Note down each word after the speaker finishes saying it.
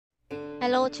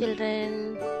Hello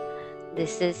children,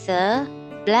 this is a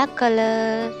black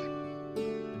color.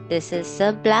 This is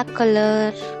a black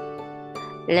color.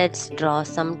 Let's draw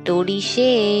some 2D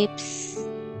shapes.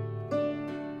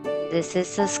 This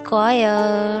is a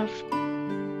square.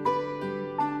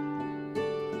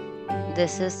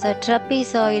 This is a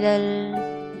trapezoidal.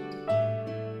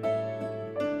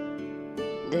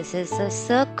 This is a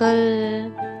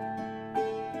circle.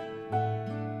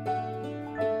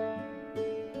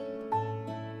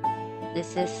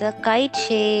 This is a kite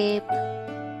shape.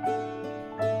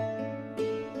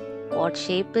 What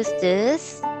shape is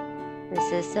this?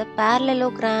 This is a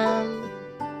parallelogram.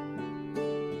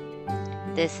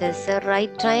 This is a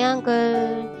right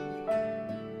triangle.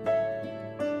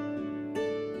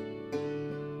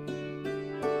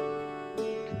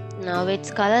 Now it's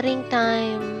coloring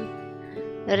time.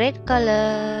 Red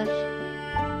color.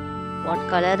 What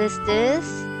color is this?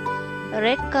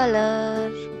 Red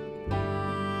color.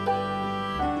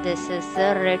 This is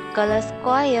a red color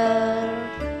square.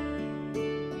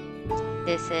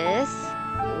 This is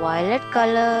violet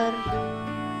color.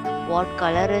 What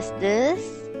color is this?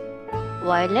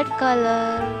 Violet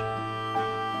color.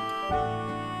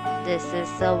 This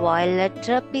is a violet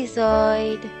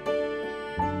trapezoid.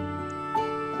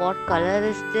 What color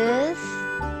is this?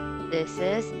 This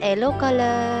is yellow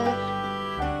color.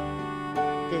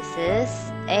 This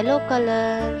is yellow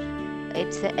color.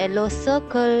 It's a yellow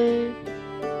circle.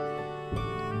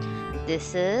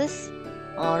 This is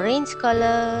orange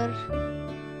color.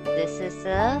 This is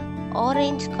a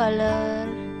orange color.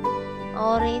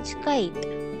 Orange kite.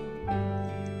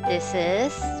 This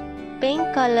is pink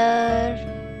color.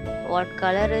 What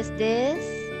color is this?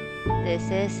 This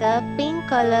is a pink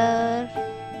color.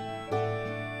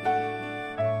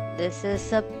 This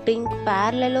is a pink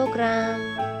parallelogram.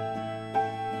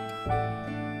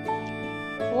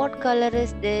 What color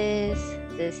is this?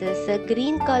 This is a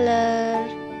green color.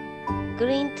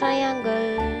 Green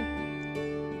triangle.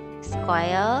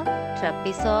 Square,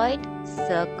 trapezoid,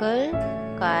 circle,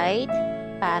 kite,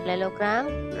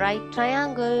 parallelogram, right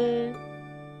triangle.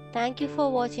 Thank you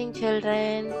for watching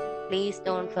children. Please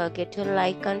don't forget to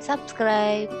like and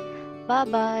subscribe. Bye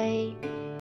bye.